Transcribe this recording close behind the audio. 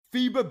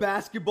FIBA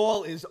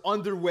basketball is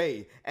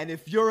underway, and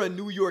if you're a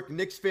New York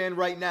Knicks fan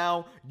right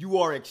now, you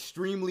are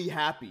extremely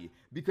happy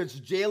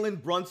because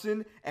Jalen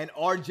Brunson and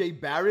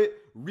Barrett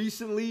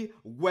recently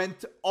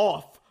went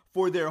off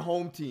for their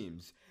home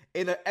teams.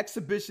 In an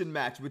exhibition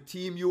match with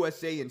Team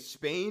USA in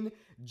Spain,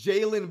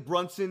 Jalen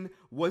Brunson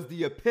was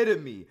the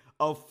epitome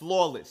of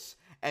flawless,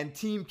 and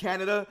Team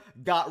Canada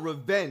got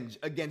revenge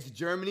against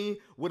Germany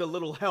with a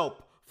little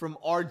help from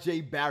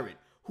Barrett,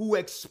 who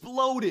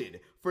exploded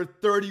for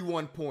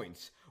 31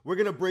 points. We're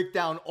going to break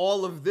down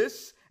all of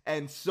this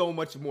and so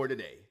much more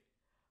today.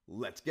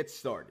 Let's get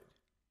started.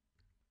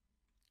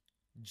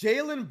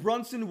 Jalen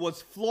Brunson was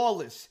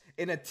flawless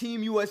in a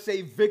Team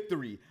USA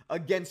victory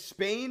against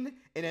Spain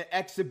in an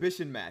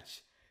exhibition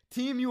match.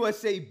 Team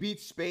USA beat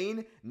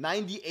Spain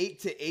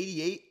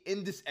 98-88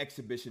 in this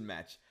exhibition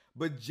match,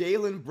 but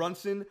Jalen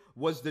Brunson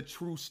was the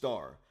true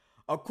star.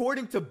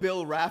 According to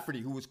Bill Rafferty,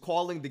 who was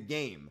calling the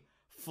game,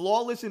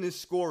 flawless in his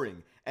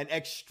scoring and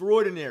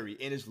extraordinary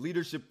in his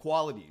leadership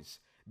qualities.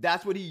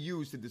 That's what he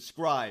used to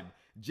describe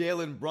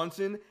Jalen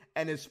Brunson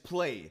and his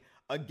play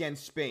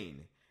against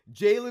Spain.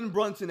 Jalen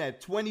Brunson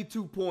had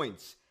 22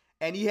 points,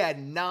 and he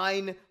had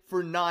 9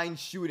 for 9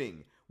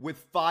 shooting with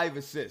 5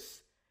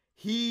 assists.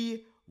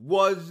 He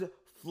was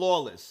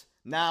flawless.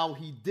 Now,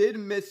 he did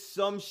miss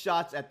some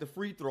shots at the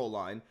free throw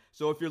line,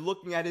 so if you're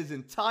looking at his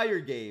entire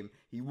game,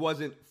 he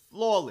wasn't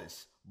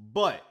flawless.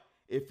 But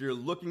if you're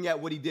looking at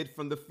what he did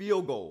from the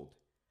field goal,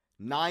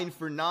 9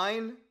 for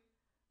 9,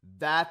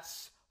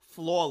 that's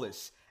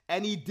flawless.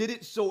 And he did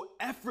it so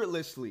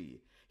effortlessly.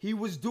 He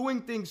was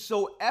doing things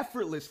so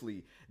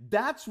effortlessly.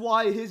 That's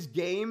why his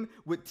game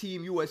with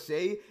Team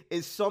USA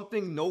is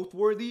something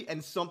noteworthy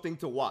and something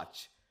to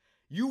watch.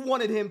 You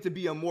wanted him to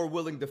be a more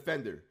willing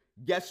defender.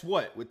 Guess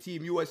what? With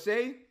Team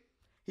USA,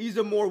 he's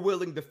a more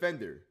willing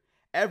defender.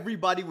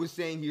 Everybody was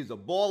saying he is a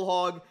ball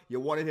hog. You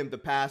wanted him to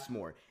pass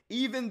more.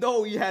 Even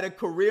though he had a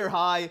career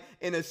high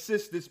in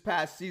assists this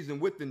past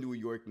season with the New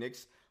York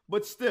Knicks,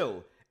 but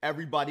still,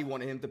 everybody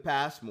wanted him to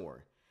pass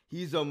more.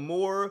 He's a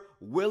more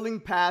willing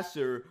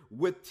passer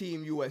with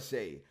Team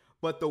USA.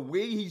 But the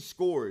way he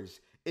scores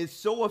is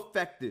so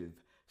effective,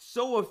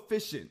 so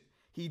efficient.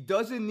 He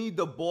doesn't need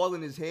the ball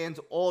in his hands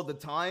all the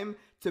time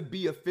to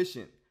be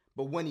efficient.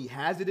 But when he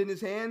has it in his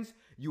hands,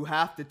 you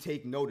have to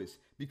take notice.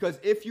 Because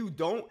if you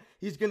don't,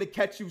 he's going to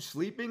catch you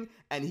sleeping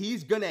and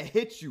he's going to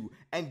hit you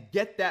and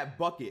get that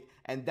bucket.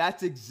 And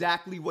that's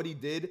exactly what he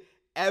did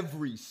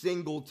every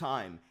single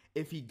time.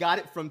 If he got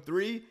it from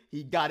 3,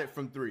 he got it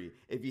from 3.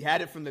 If he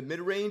had it from the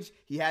mid-range,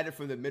 he had it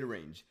from the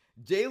mid-range.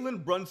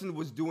 Jalen Brunson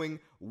was doing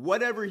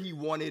whatever he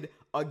wanted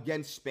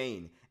against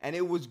Spain, and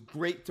it was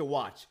great to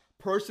watch,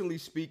 personally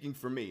speaking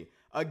for me.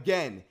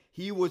 Again,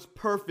 he was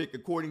perfect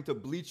according to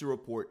Bleacher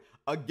Report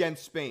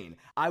against Spain.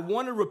 I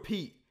want to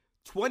repeat,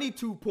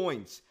 22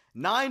 points,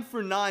 9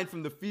 for 9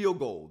 from the field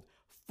goal,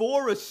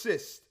 4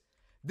 assists.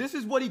 This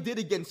is what he did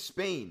against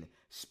Spain.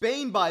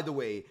 Spain, by the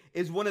way,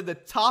 is one of the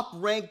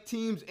top-ranked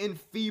teams in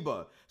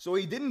FIBA, so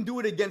he didn't do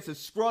it against a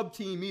scrub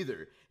team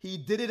either. He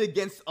did it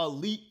against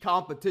elite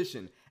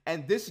competition,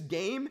 and this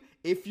game,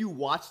 if you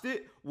watched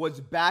it,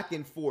 was back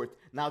and forth.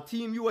 Now,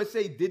 Team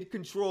USA did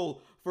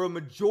control for a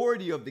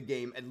majority of the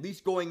game, at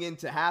least going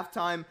into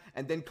halftime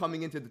and then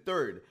coming into the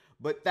third.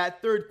 But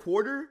that third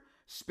quarter,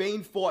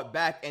 Spain fought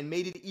back and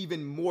made it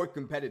even more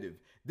competitive.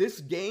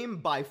 This game,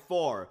 by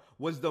far,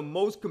 was the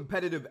most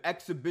competitive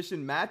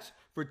exhibition match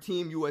for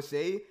Team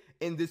USA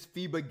in this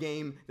FIBA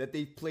game that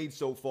they've played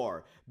so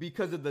far.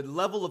 Because of the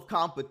level of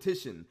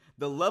competition,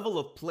 the level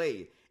of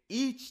play,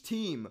 each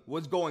team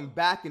was going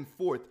back and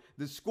forth.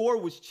 The score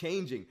was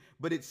changing,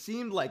 but it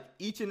seemed like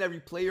each and every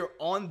player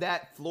on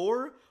that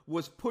floor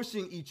was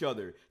pushing each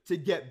other to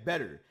get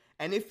better.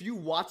 And if you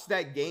watched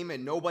that game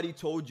and nobody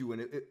told you,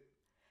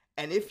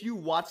 if you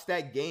watched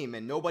that game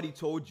and nobody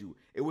told you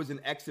it was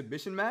an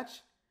exhibition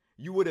match,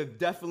 you would have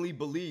definitely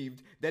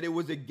believed that it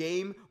was a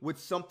game with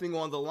something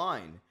on the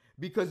line,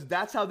 because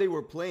that's how they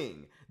were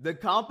playing. The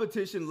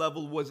competition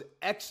level was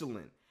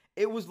excellent.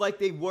 It was like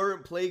they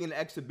weren't playing an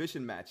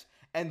exhibition match,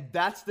 and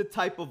that's the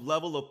type of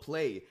level of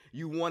play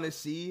you want to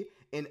see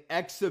in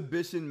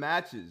exhibition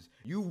matches.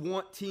 You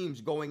want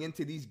teams going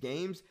into these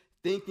games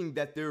thinking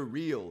that they're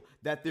real,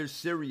 that they're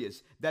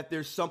serious, that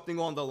there's something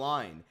on the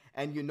line.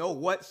 And you know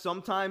what?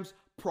 Sometimes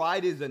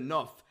pride is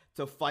enough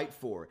to fight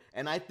for.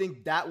 And I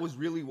think that was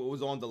really what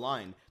was on the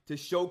line, to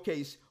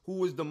showcase who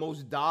was the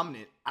most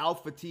dominant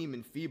alpha team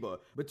in FIBA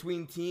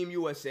between Team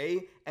USA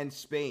and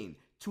Spain.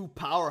 Two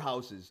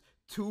powerhouses,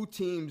 two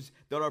teams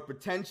that are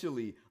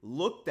potentially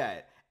looked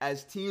at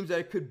as teams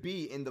that could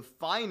be in the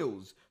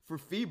finals for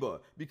FIBA,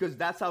 because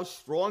that's how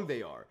strong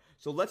they are.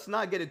 So let's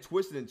not get it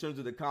twisted in terms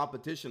of the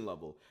competition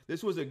level.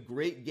 This was a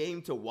great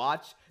game to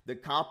watch. The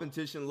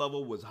competition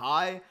level was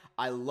high.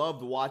 I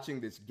loved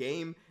watching this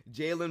game.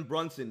 Jalen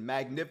Brunson,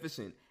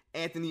 magnificent.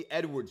 Anthony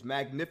Edwards,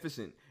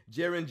 magnificent.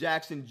 Jaren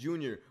Jackson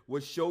Jr.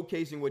 was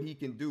showcasing what he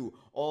can do,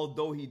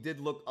 although he did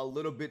look a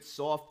little bit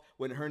soft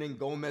when Hernan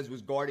Gomez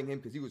was guarding him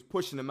because he was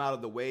pushing him out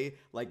of the way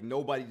like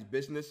nobody's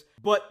business.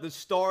 But the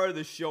star of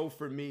the show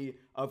for me,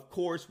 of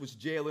course, was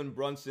Jalen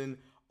Brunson.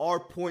 Our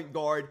point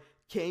guard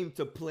came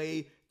to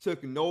play,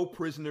 took no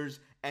prisoners,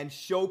 and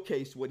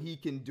showcased what he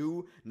can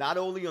do, not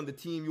only on the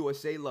Team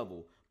USA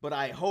level, but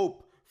I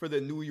hope for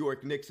the New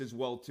York Knicks as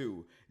well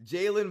too.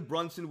 Jalen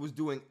Brunson was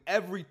doing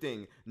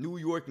everything New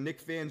York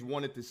Knicks fans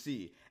wanted to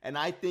see, and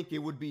I think it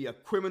would be a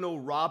criminal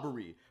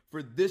robbery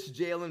for this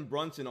Jalen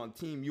Brunson on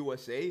Team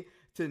USA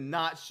to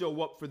not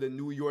show up for the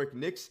New York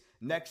Knicks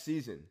next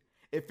season.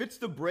 If it's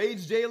the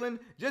braids, Jalen,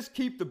 just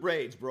keep the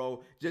braids,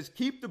 bro. Just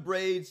keep the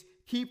braids.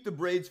 Keep the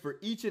braids for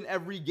each and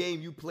every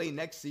game you play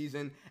next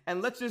season,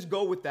 and let's just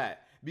go with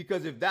that.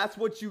 Because if that's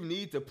what you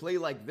need to play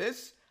like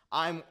this,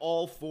 I'm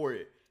all for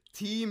it.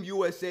 Team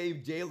USA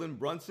Jalen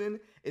Brunson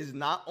is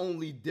not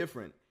only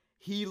different,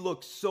 he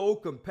looks so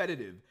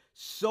competitive,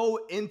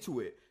 so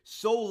into it,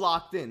 so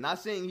locked in. Not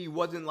saying he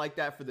wasn't like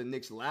that for the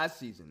Knicks last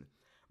season,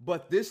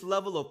 but this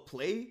level of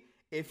play,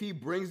 if he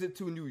brings it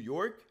to New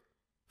York,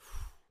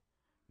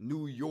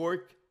 New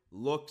York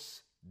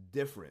looks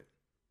different.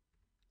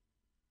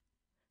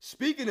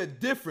 Speaking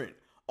of different,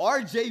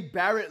 RJ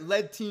Barrett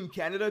led Team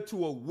Canada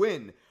to a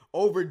win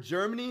over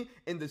Germany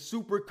in the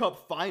Super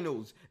Cup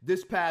Finals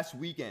this past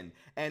weekend.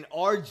 And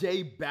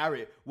RJ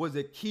Barrett was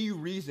a key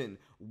reason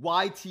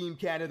why Team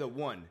Canada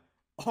won.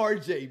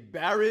 RJ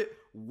Barrett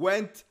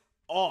went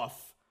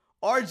off.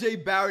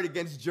 RJ Barrett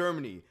against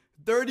Germany,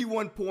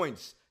 31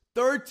 points,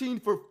 13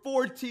 for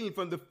 14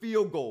 from the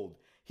field goal.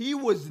 He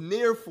was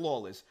near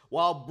flawless.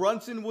 While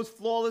Brunson was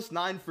flawless,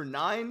 9 for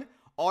 9,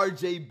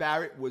 RJ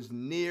Barrett was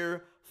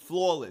near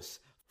flawless.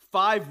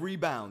 5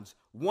 rebounds,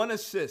 1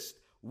 assist,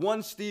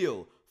 1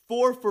 steal,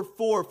 4 for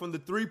 4 from the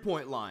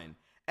three-point line,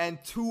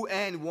 and 2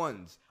 and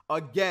 1s.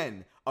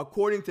 Again,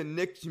 according to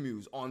Knicks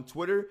Muse on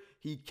Twitter,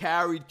 he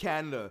carried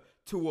Canada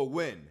to a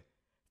win.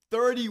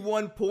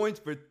 31 points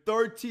for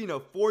 13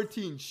 of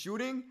 14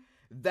 shooting.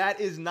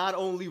 That is not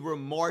only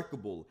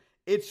remarkable,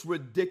 it's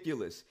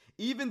ridiculous.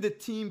 Even the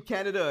Team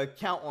Canada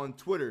account on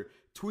Twitter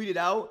tweeted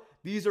out,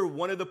 these are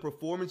one of the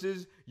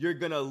performances you're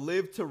going to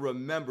live to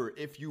remember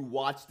if you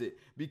watched it,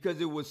 because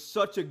it was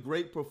such a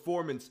great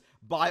performance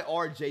by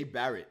RJ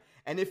Barrett.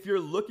 And if you're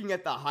looking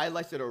at the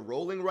highlights that are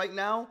rolling right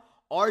now,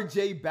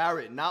 RJ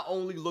Barrett not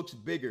only looks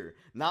bigger,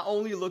 not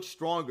only looks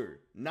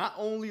stronger, not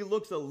only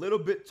looks a little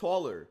bit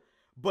taller,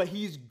 but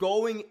he's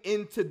going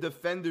into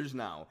defenders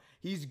now.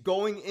 He's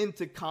going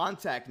into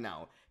contact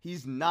now.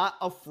 He's not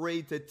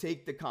afraid to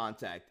take the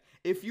contact.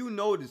 If you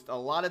noticed, a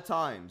lot of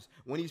times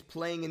when he's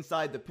playing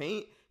inside the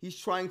paint, he's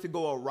trying to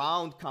go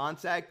around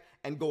contact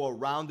and go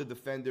around the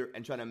defender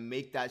and trying to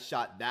make that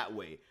shot that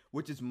way,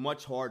 which is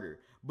much harder.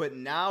 But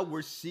now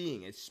we're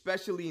seeing,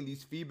 especially in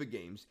these FIBA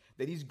games,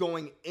 that he's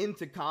going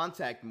into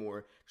contact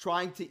more,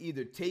 trying to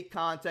either take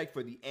contact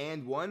for the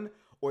and one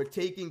or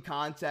taking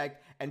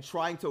contact and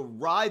trying to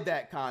ride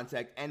that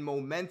contact and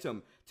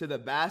momentum to the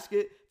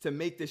basket to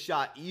make the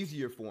shot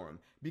easier for him.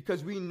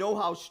 Because we know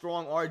how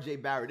strong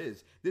RJ Barrett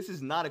is. This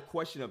is not a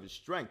question of his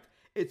strength.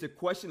 It's a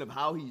question of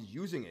how he's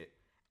using it.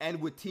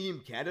 And with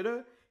Team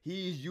Canada,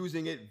 he's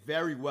using it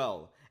very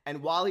well.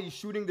 And while he's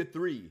shooting the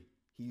three,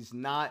 he's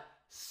not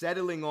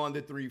settling on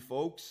the three,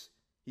 folks.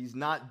 He's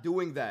not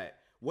doing that.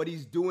 What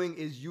he's doing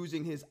is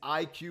using his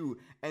IQ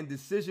and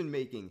decision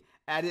making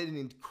at an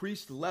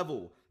increased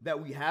level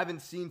that we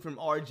haven't seen from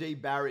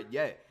RJ Barrett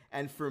yet.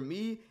 And for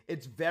me,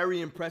 it's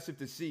very impressive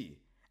to see.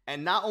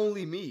 And not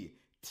only me,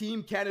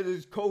 Team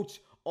Canada's coach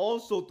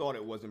also thought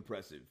it was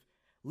impressive.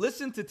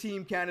 Listen to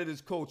Team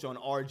Canada's coach on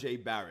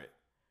RJ Barrett.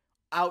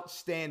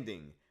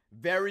 Outstanding,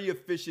 very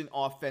efficient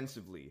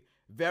offensively,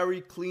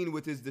 very clean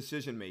with his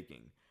decision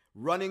making,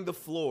 running the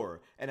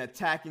floor and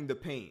attacking the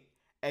paint.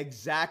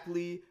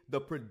 Exactly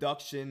the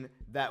production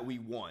that we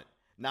want.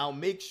 Now,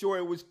 make sure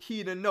it was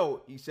key to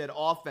note, he said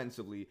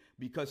offensively,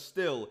 because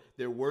still,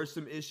 there were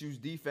some issues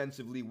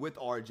defensively with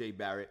RJ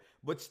Barrett,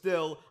 but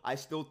still, I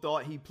still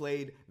thought he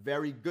played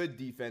very good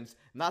defense.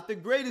 Not the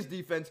greatest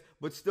defense,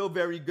 but still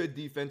very good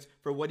defense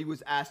for what he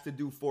was asked to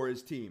do for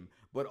his team.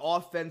 But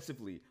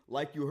offensively,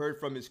 like you heard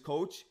from his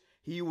coach,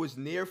 he was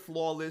near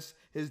flawless.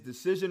 His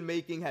decision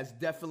making has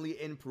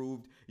definitely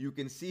improved. You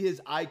can see his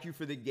IQ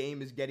for the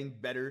game is getting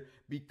better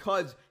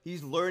because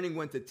he's learning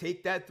when to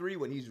take that three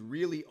when he's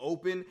really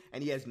open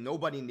and he has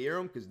nobody near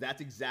him, because that's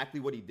exactly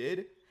what he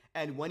did.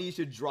 And when he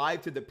should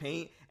drive to the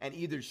paint and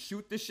either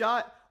shoot the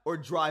shot or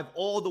drive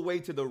all the way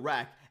to the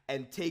rack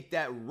and take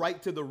that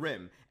right to the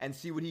rim and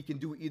see what he can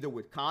do either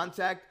with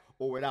contact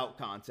or without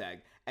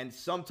contact. And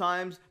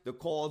sometimes the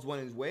calls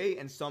went his way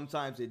and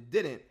sometimes it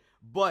didn't.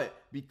 But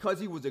because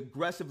he was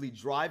aggressively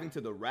driving to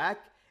the rack,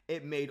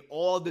 it made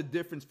all the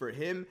difference for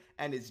him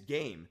and his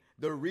game.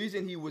 The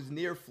reason he was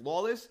near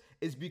flawless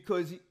is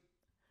because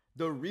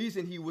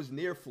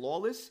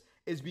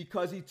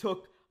he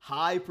took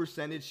high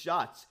percentage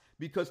shots.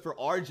 Because for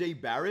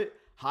RJ Barrett,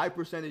 high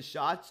percentage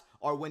shots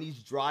are when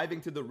he's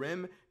driving to the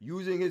rim,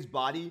 using his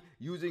body,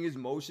 using his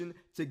motion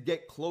to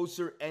get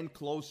closer and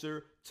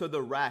closer to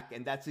the rack.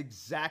 And that's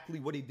exactly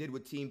what he did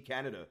with Team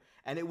Canada.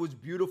 And it was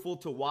beautiful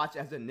to watch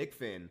as a Knicks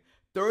fan.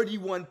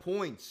 31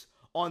 points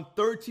on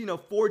 13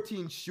 of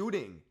 14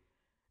 shooting.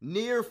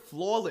 Near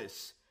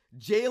flawless.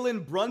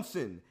 Jalen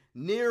Brunson,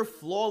 near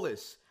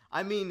flawless.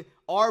 I mean,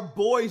 our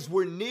boys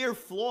were near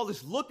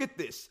flawless. Look at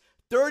this.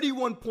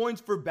 31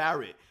 points for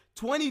Barrett.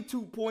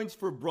 22 points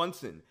for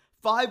Brunson.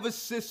 5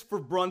 assists for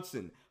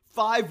Brunson.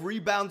 5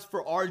 rebounds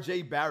for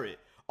RJ Barrett.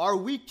 Are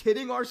we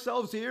kidding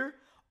ourselves here?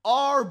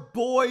 Our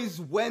boys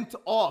went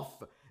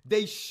off.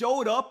 They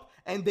showed up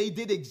and they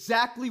did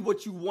exactly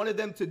what you wanted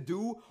them to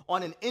do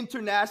on an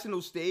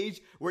international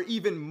stage where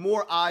even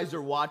more eyes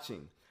are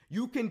watching.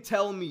 You can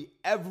tell me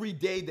every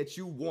day that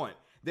you want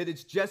that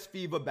it's just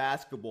FIBA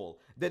basketball,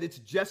 that it's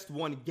just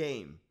one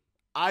game.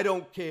 I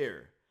don't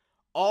care.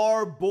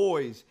 Our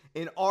boys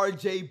in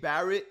RJ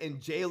Barrett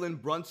and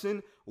Jalen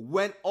Brunson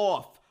went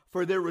off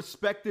for their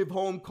respective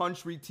home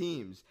country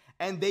teams,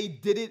 and they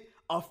did it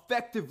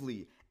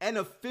effectively and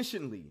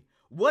efficiently.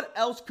 What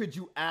else could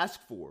you ask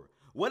for?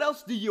 What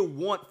else do you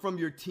want from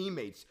your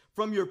teammates,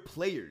 from your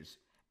players?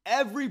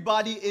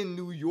 Everybody in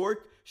New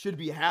York should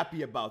be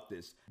happy about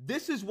this.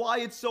 This is why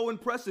it's so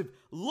impressive.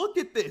 Look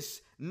at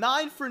this.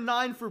 9 for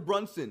 9 for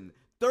Brunson.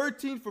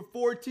 13 for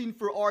 14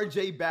 for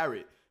RJ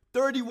Barrett.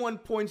 31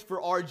 points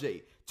for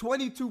RJ.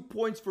 22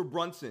 points for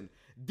Brunson.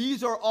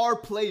 These are our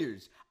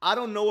players. I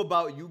don't know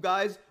about you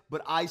guys,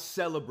 but I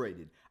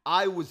celebrated.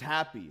 I was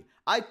happy.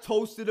 I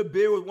toasted a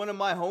beer with one of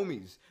my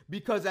homies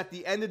because at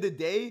the end of the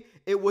day,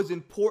 it was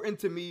important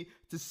to me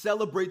to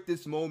celebrate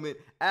this moment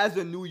as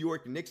a New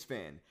York Knicks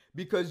fan,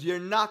 because you're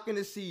not going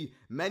to see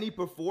many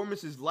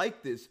performances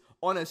like this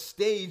on a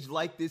stage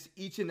like this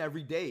each and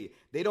every day.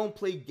 They don't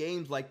play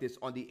games like this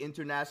on the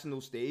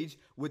international stage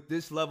with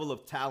this level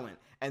of talent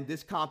and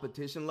this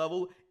competition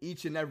level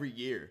each and every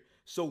year.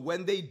 So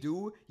when they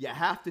do, you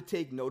have to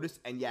take notice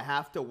and you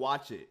have to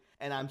watch it.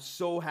 And I'm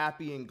so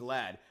happy and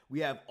glad we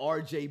have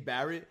RJ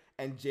Barrett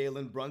and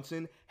Jalen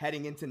Brunson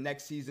heading into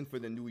next season for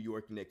the New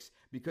York Knicks,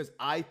 because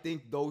I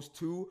think those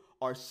two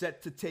are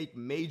set to take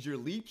major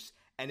leaps,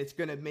 and it's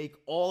going to make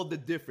all the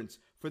difference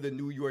for the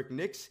New York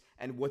Knicks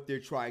and what they're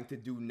trying to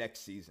do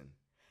next season.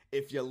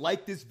 If you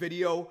like this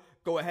video,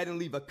 go ahead and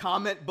leave a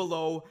comment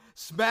below,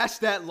 smash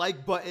that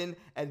like button,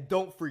 and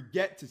don't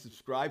forget to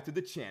subscribe to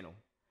the channel.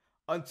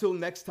 Until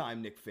next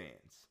time, Knicks fans.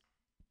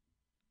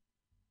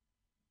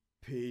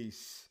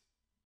 Peace.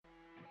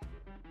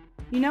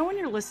 You know when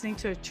you're listening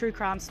to a true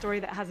crime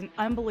story that has an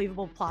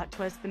unbelievable plot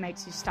twist that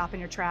makes you stop in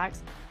your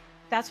tracks?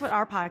 That's what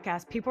our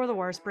podcast, People Are the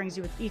Worst, brings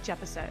you with each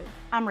episode.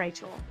 I'm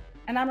Rachel.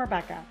 And I'm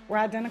Rebecca. We're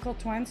identical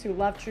twins who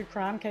love true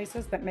crime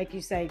cases that make you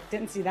say,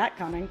 didn't see that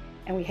coming,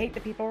 and we hate the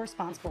people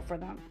responsible for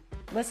them.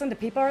 Listen to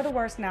People Are the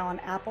Worst now on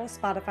Apple,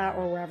 Spotify,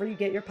 or wherever you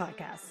get your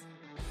podcasts.